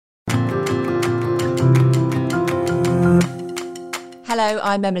Hello,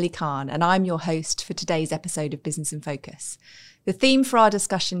 I'm Emily Khan, and I'm your host for today's episode of Business in Focus. The theme for our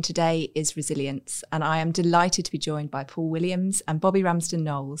discussion today is resilience, and I am delighted to be joined by Paul Williams and Bobbie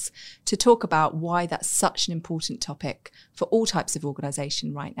Ramsden-Knowles to talk about why that's such an important topic for all types of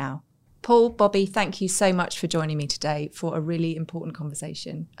organisation right now. Paul, Bobbie, thank you so much for joining me today for a really important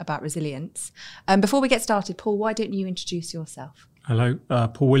conversation about resilience. Before we get started, Paul, why don't you introduce yourself? Hello,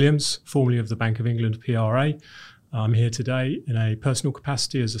 Paul Williams, formerly of the Bank of England PRA. I'm here today in a personal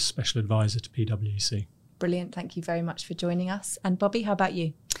capacity as a special advisor to PwC. Brilliant. Thank you very much for joining us. And Bobbie, how about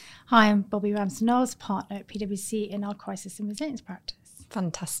you? Hi, I'm Bobbie Ramsden-Knowles, partner at PwC in our Crisis and Resilience practice.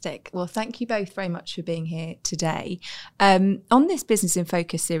 Fantastic. Well, thank you both very much for being here today. On this Business in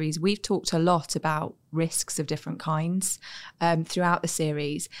Focus series, we've talked a lot about risks of different kinds throughout the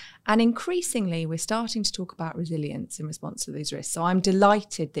series. And increasingly, we're starting to talk about resilience in response to those risks. So I'm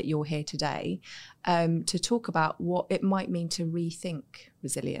delighted that you're here today to talk about what it might mean to rethink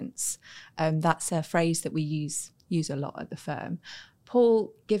resilience. That's a phrase that we use a lot at the firm.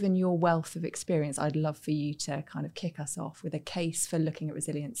 Paul, given your wealth of experience, I'd love for you to kind of kick us off with a case for looking at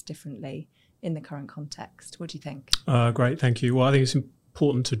resilience differently in the current context. What do you think? Great, thank you. Well, I think it's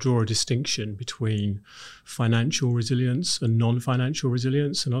important to draw a distinction between financial resilience and non-financial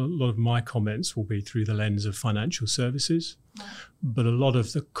resilience. And a lot of my comments will be through the lens of financial services. Right. But a lot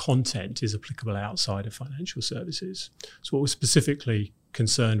of the content is applicable outside of financial services. So what we're specifically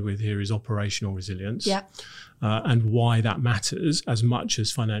concerned with here is operational resilience, and why that matters as much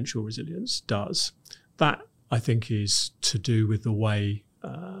as financial resilience does. That, I think, is to do with the way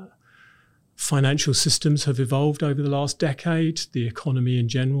financial systems have evolved over the last decade. The economy in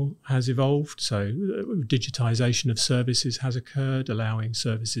general has evolved. So digitization of services has occurred, allowing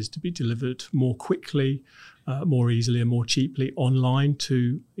services to be delivered more quickly, more easily and more cheaply online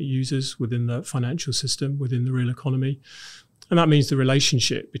to users within the financial system, within the real economy. And that means the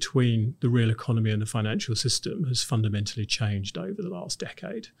relationship between the real economy and the financial system has fundamentally changed over the last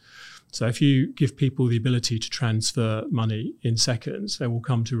decade. So if you give people the ability to transfer money in seconds, they will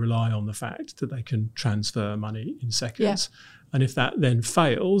come to rely on the fact that they can transfer money in seconds. Yeah. And if that then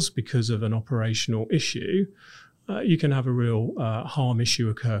fails because of an operational issue, you can have a real harm issue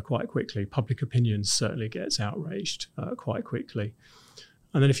occur quite quickly. Public opinion certainly gets outraged quite quickly.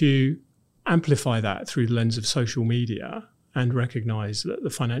 And then if you amplify that through the lens of social media and recognise that the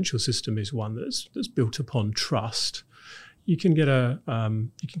financial system is one that's built upon trust, you can get a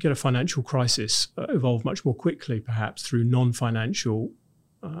financial crisis evolve much more quickly, perhaps through non-financial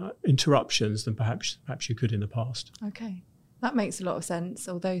interruptions than perhaps you could in the past. Okay, that makes a lot of sense.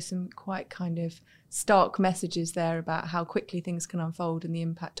 Although some quite kind of stark messages there about how quickly things can unfold and the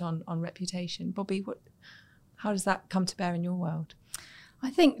impact on reputation. Bobbie, how does that come to bear in your world? I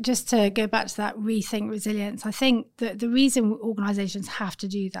think just to go back to that rethink resilience, I think that the reason organisations have to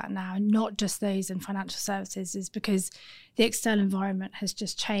do that now, and not just those in financial services, is because the external environment has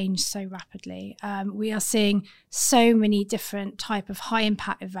just changed so rapidly. We are seeing so many different type of high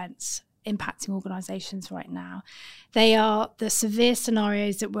impact events impacting organisations right now. They are the severe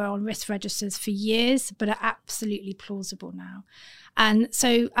scenarios that were on risk registers for years, but are absolutely plausible now. And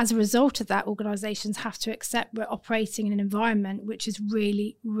so as a result of that, organisations have to accept we're operating in an environment which is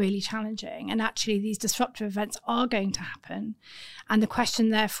really, really challenging. And actually these disruptive events are going to happen. And the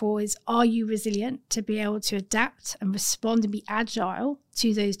question therefore is, are you resilient to be able to adapt and respond and be agile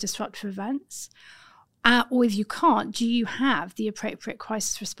to those disruptive events? Or if you can't, do you have the appropriate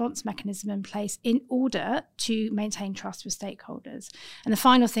crisis response mechanism in place in order to maintain trust with stakeholders? And the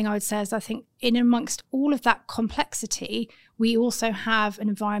final thing I would say is I think in amongst all of that complexity, we also have an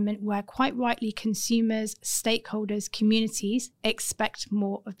environment where quite rightly consumers, stakeholders, communities expect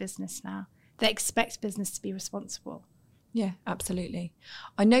more of business now. They expect business to be responsible. Yeah, absolutely.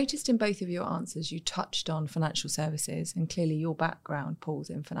 I noticed in both of your answers, you touched on financial services, and clearly your background, Paul's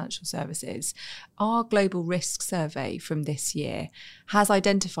in financial services. Our global risk survey from this year has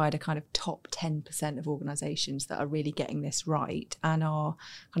identified a kind of top 10% of organisations that are really getting this right and are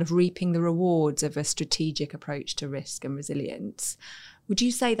kind of reaping the rewards of a strategic approach to risk and resilience. Would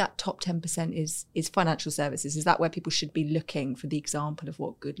you say that top 10% is financial services? Is that where people should be looking for the example of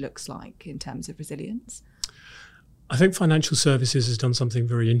what good looks like in terms of resilience? I think financial services has done something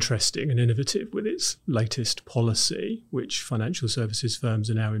very interesting and innovative with its latest policy, which financial services firms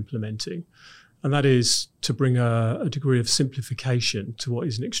are now implementing. And that is to bring a degree of simplification to what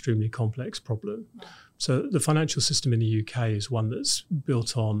is an extremely complex problem. So the financial system in the UK is one that's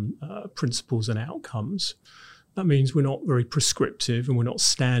built on principles and outcomes. That means we're not very prescriptive and we're not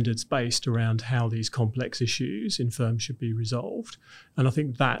standards based around how these complex issues in firms should be resolved. And I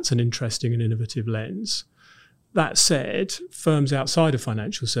think that's an interesting and innovative lens. That said, firms outside of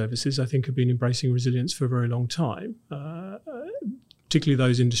financial services, I think, have been embracing resilience for a very long time. Particularly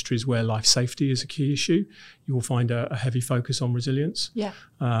those industries where life safety is a key issue, you will find a heavy focus on resilience. Yeah.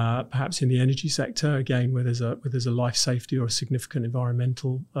 Perhaps in the energy sector, again, where there's a life safety or a significant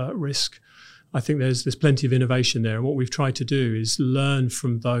environmental risk, I think there's plenty of innovation there. And what we've tried to do is learn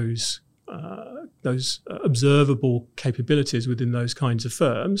from those observable capabilities within those kinds of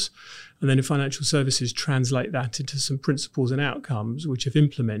firms, and then in financial services translate that into some principles and outcomes which, if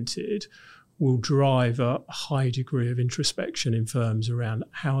implemented, will drive a high degree of introspection in firms around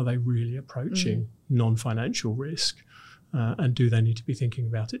how are they really approaching non-financial risk, and do they need to be thinking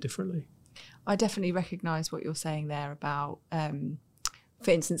about it differently? I definitely recognise what you're saying there about, for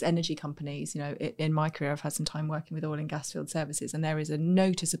instance, energy companies. You know, in my career, I've had some time working with oil and gas field services, and there is a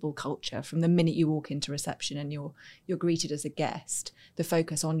noticeable culture from the minute you walk into reception and you're greeted as a guest. The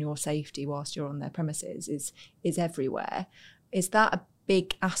focus on your safety whilst you're on their premises is everywhere. Is that a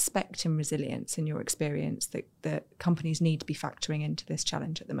big aspect in resilience, in your experience, that companies need to be factoring into this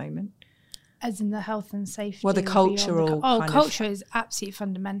challenge at the moment? As in the health and safety? Well, the cultural culture is absolutely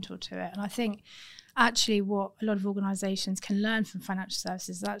fundamental to it. And I think actually what a lot of organisations can learn from financial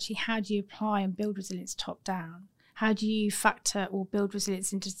services is actually how do you apply and build resilience top down? How do you factor or build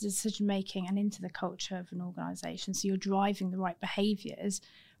resilience into decision making and into the culture of an organisation, so you're driving the right behaviours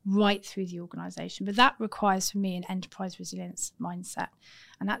right through the organisation? But that requires, for me, an enterprise resilience mindset.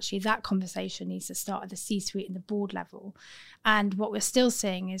 And actually that conversation needs to start at the C-suite and the board level. And what we're still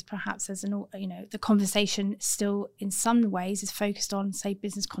seeing is perhaps the conversation still in some ways is focused on, say,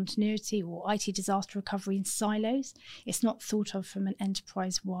 business continuity or IT disaster recovery in silos. It's not thought of from an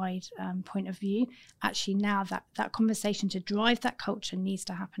enterprise-wide point of view. Actually now that conversation to drive that culture needs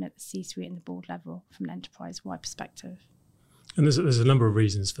to happen at the C-suite and the board level from an enterprise-wide perspective. And there's a number of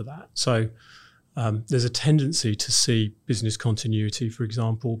reasons for that. So there's a tendency to see business continuity, for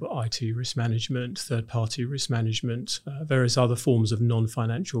example, but IT risk management, third-party risk management, various other forms of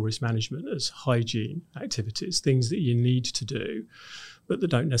non-financial risk management as hygiene activities, things that you need to do, but that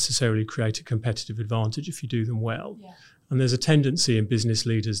don't necessarily create a competitive advantage if you do them well. Yeah. And there's a tendency in business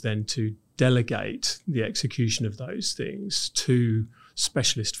leaders then to delegate the execution of those things to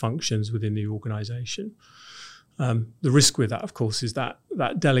specialist functions within the organisation. The risk with that, of course, is that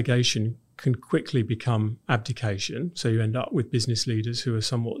delegation can quickly become abdication. So you end up with business leaders who are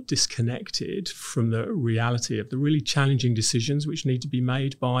somewhat disconnected from the reality of the really challenging decisions which need to be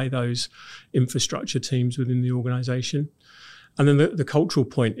made by those infrastructure teams within the organisation. And then the cultural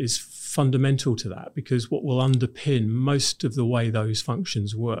point is fundamental to that, because what will underpin most of the way those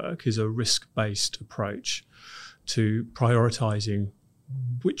functions work is a risk-based approach to prioritising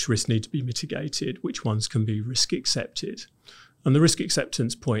which risks need to be mitigated, which ones can be risk accepted. And the risk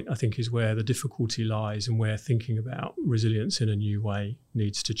acceptance point, I think, is where the difficulty lies and where thinking about resilience in a new way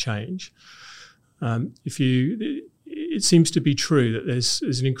needs to change. It seems to be true that there's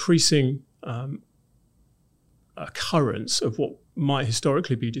an increasing occurrence of what might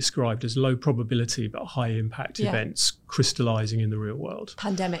historically be described as low probability but high impact events crystallising in the real world.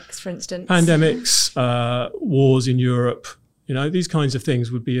 Pandemics, for instance. Wars in Europe. You know, these kinds of things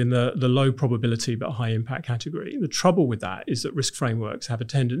would be in the low probability but high impact category. The trouble with that is that risk frameworks have a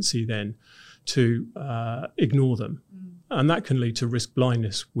tendency then to ignore them. And that can lead to risk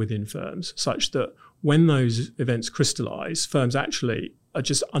blindness within firms, such that when those events crystallise, firms actually are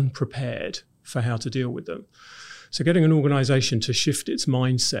just unprepared for how to deal with them. So getting an organisation to shift its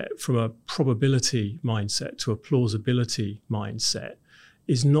mindset from a probability mindset to a plausibility mindset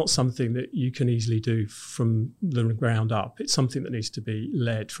is not something that you can easily do from the ground up. It's something that needs to be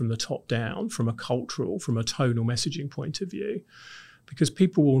led from the top down, from a cultural, from a tonal messaging point of view, because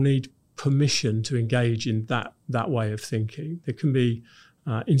people will need permission to engage in that way of thinking. There can be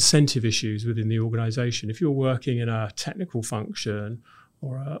incentive issues within the organisation. If you're working in a technical function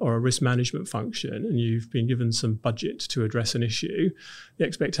or a risk management function and you've been given some budget to address an issue, the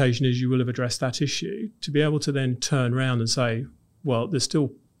expectation is you will have addressed that issue. To be able to then turn around and say, well, there's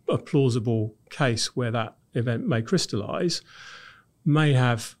still a plausible case where that event may crystallise, may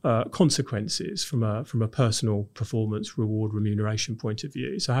have consequences from a personal performance, reward, remuneration point of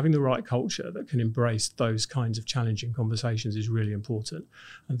view. So having the right culture that can embrace those kinds of challenging conversations is really important.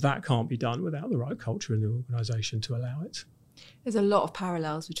 And that can't be done without the right culture in the organisation to allow it. There's a lot of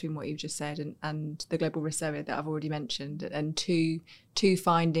parallels between what you've just said and the global risk area that I've already mentioned, and two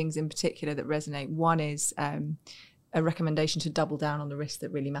findings in particular that resonate. One is a recommendation to double down on the risks that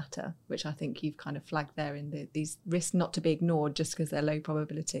really matter, which I think you've kind of flagged there in these risks not to be ignored just because they're low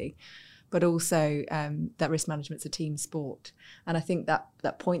probability. but also that risk management's a team sport. And I think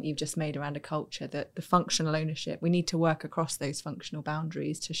that point you've just made around a culture, that the functional ownership, we need to work across those functional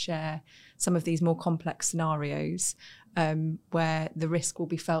boundaries to share some of these more complex scenarios where the risk will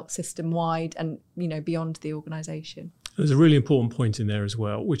be felt system-wide and, beyond the organisation. There's a really important point in there as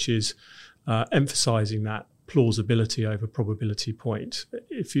well, which is emphasising that plausibility over probability point.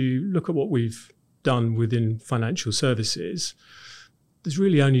 If you look at what we've done within financial services, there's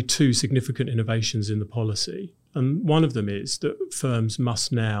really only two significant innovations in the policy. And one of them is that firms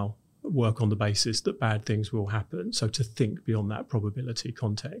must now work on the basis that bad things will happen. So to think beyond that probability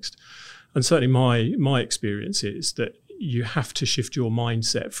context. And certainly my experience is that you have to shift your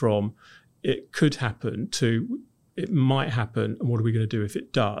mindset from it could happen to it might happen, and what are we going to do if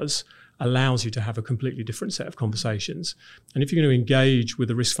it does, allows you to have a completely different set of conversations. And if you're going to engage with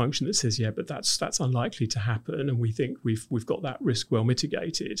a risk function that says, yeah, but that's unlikely to happen, and we think we've got that risk well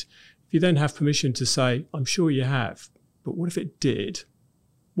mitigated, if you then have permission to say, I'm sure you have, but what if it did?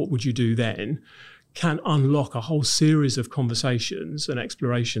 What would you do then? Can unlock a whole series of conversations and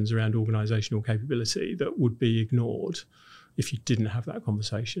explorations around organisational capability that would be ignored if you didn't have that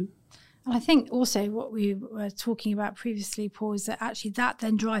conversation. And I think also what we were talking about previously, Paul, is that actually that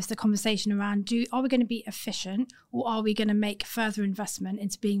then drives the conversation around are we going to be efficient, or are we going to make further investment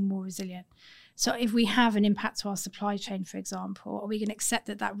into being more resilient? So if we have an impact to our supply chain, for example, are we going to accept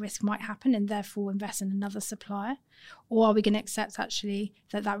that risk might happen and therefore invest in another supplier? Or are we going to accept actually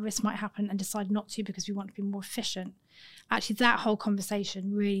that risk might happen and decide not to because we want to be more efficient? Actually, that whole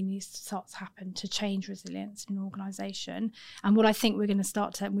conversation really needs to start to happen to change resilience in an organisation. And what I think we're going to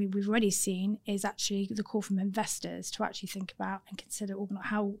start to, we've already seen, is actually the call from investors to actually think about and consider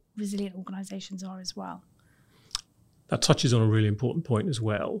how resilient organisations are as well. That touches on a really important point as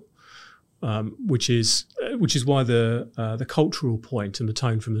well. Which is why the cultural point and the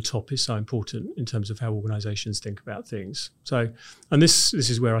tone from the top is so important in terms of how organisations think about things. So, and this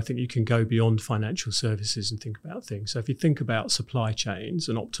is where I think you can go beyond financial services and think about things. So, if you think about supply chains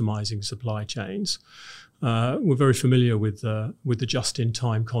and optimising supply chains, we're very familiar with the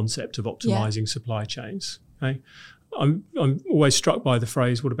just-in-time concept of optimising supply chains. Okay? I'm always struck by the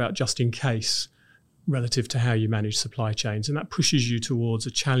phrase, "What about just in case?" relative to how you manage supply chains. And that pushes you towards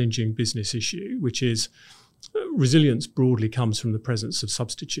a challenging business issue, which is resilience broadly comes from the presence of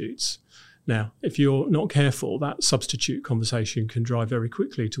substitutes. Now, if you're not careful, that substitute conversation can drive very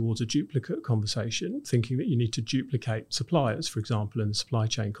quickly towards a duplicate conversation, thinking that you need to duplicate suppliers, for example, in the supply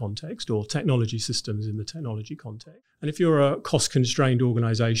chain context, or technology systems in the technology context. And if you're a cost-constrained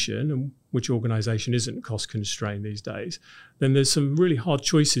organisation, and which organisation isn't cost-constrained these days, then there's some really hard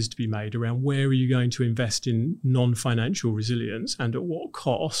choices to be made around where are you going to invest in non-financial resilience and at what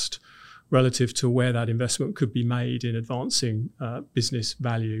cost, relative to where that investment could be made in advancing business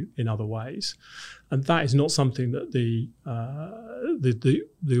value in other ways. And that is not something that the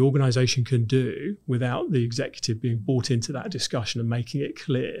organisation can do without the executive being brought into that discussion and making it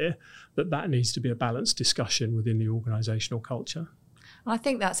clear that needs to be a balanced discussion within the organisational culture. I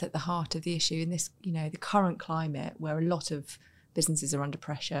think that's at the heart of the issue in this, the current climate where a lot of businesses are under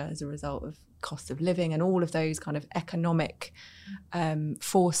pressure as a result of cost of living and all of those kind of economic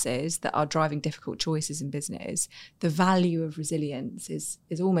forces that are driving difficult choices in business. The value of resilience is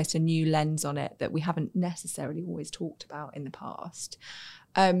almost a new lens on it that we haven't necessarily always talked about in the past.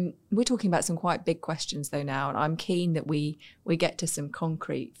 We're talking about some quite big questions though now, and I'm keen that we get to some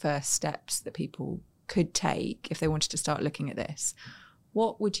concrete first steps that people could take if they wanted to start looking at this.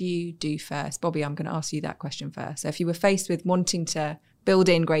 What would you do first? Bobbie, I'm going to ask you that question first. So if you were faced with wanting to build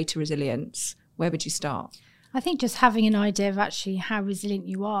in greater resilience, where would you start? I think just having an idea of actually how resilient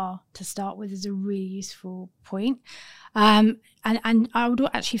you are to start with is a really useful point. And I would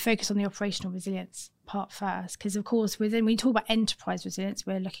actually focus on the operational resilience part first, because of course when we talk about enterprise resilience,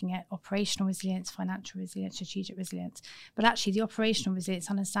 we're looking at operational resilience, financial resilience, strategic resilience. But actually the operational resilience,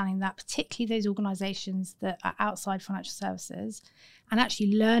 understanding that particularly those organisations that are outside financial services, and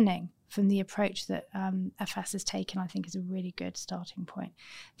actually learning from the approach that FS has taken, I think is a really good starting point.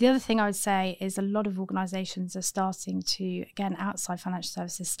 The other thing I would say is a lot of organisations are starting to, again, outside financial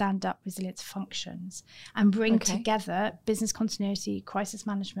services, stand up resilience functions and bring together business continuity, crisis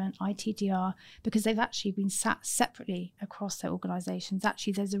management, ITDR, because they've actually been sat separately across their organisations.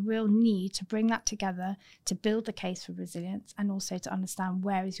 Actually, there's a real need to bring that together to build the case for resilience and also to understand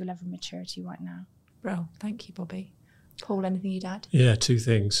where is your level of maturity right now. Well, thank you, Bobbie. Paul, anything you'd add? Yeah, two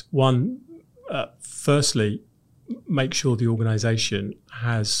things. One, firstly, make sure the organisation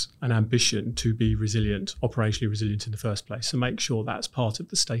has an ambition to be resilient, operationally resilient in the first place. So make sure that's part of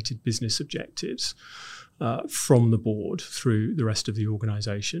the stated business objectives from the board through the rest of the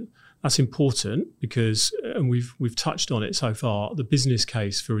organisation. That's important because, and we've touched on it so far, the business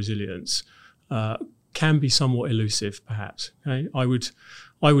case for resilience can be somewhat elusive, perhaps. Okay? I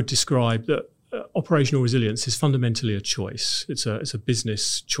would describe that operational resilience is fundamentally a choice. It's a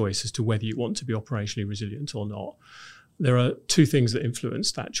business choice as to whether you want to be operationally resilient or not. There are two things that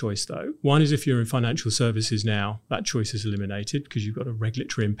influence that choice, though. One is if you're in financial services now, that choice is eliminated because you've got a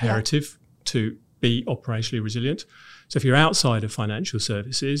regulatory imperative to be operationally resilient. So if you're outside of financial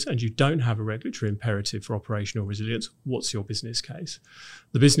services and you don't have a regulatory imperative for operational resilience, what's your business case?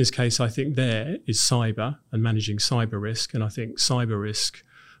 The business case, I think, there is cyber and managing cyber risk. And I think cyber risk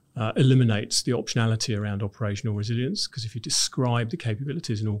eliminates the optionality around operational resilience, because if you describe the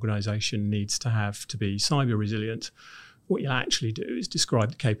capabilities an organisation needs to have to be cyber resilient, what you'll actually do is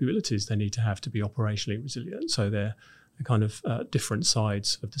describe the capabilities they need to have to be operationally resilient. So they're kind of different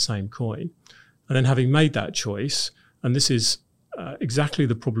sides of the same coin. And then having made that choice, and this is exactly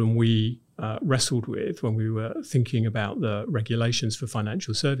the problem we wrestled with when we were thinking about the regulations for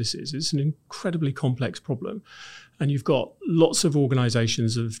financial services. It's an incredibly complex problem. And you've got lots of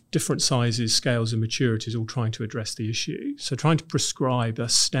organisations of different sizes, scales and maturities all trying to address the issue. So trying to prescribe a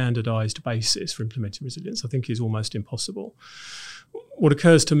standardised basis for implementing resilience, I think, is almost impossible. What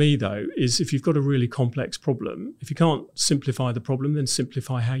occurs to me, though, is if you've got a really complex problem, if you can't simplify the problem, then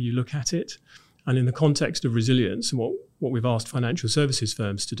simplify how you look at it. And in the context of resilience and what we've asked financial services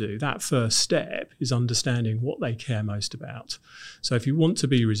firms to do, that first step is understanding what they care most about. So if you want to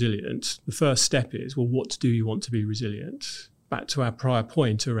be resilient, the first step is, well, what do you want to be resilient? Back to our prior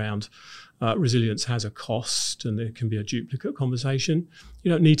point around resilience has a cost and there can be a duplicate conversation. You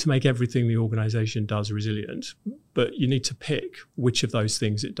don't need to make everything the organisation does resilient, but you need to pick which of those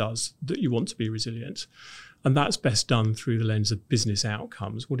things it does that you want to be resilient. And that's best done through the lens of business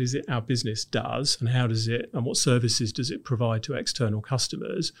outcomes. What is it our business does and how does it, and what services does it provide to external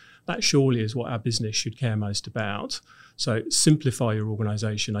customers? That surely is what our business should care most about. So simplify your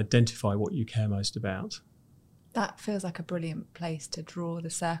organisation, identify what you care most about. That feels like a brilliant place to draw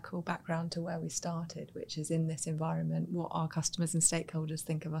the circle back round to where we started, which is in this environment, what our customers and stakeholders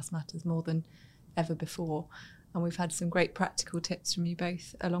think of us matters more than ever before. And we've had some great practical tips from you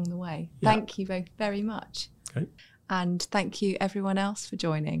both along the way. Yeah. Thank you both very much. Okay. And thank you everyone else for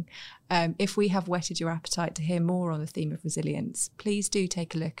joining. If we have whetted your appetite to hear more on the theme of resilience, please do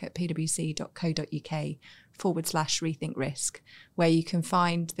take a look at pwc.co.uk/rethink risk, where you can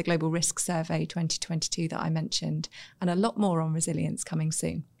find the Global Risk Survey 2022 that I mentioned, and a lot more on resilience coming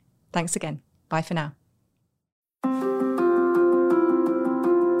soon. Thanks again. Bye for now.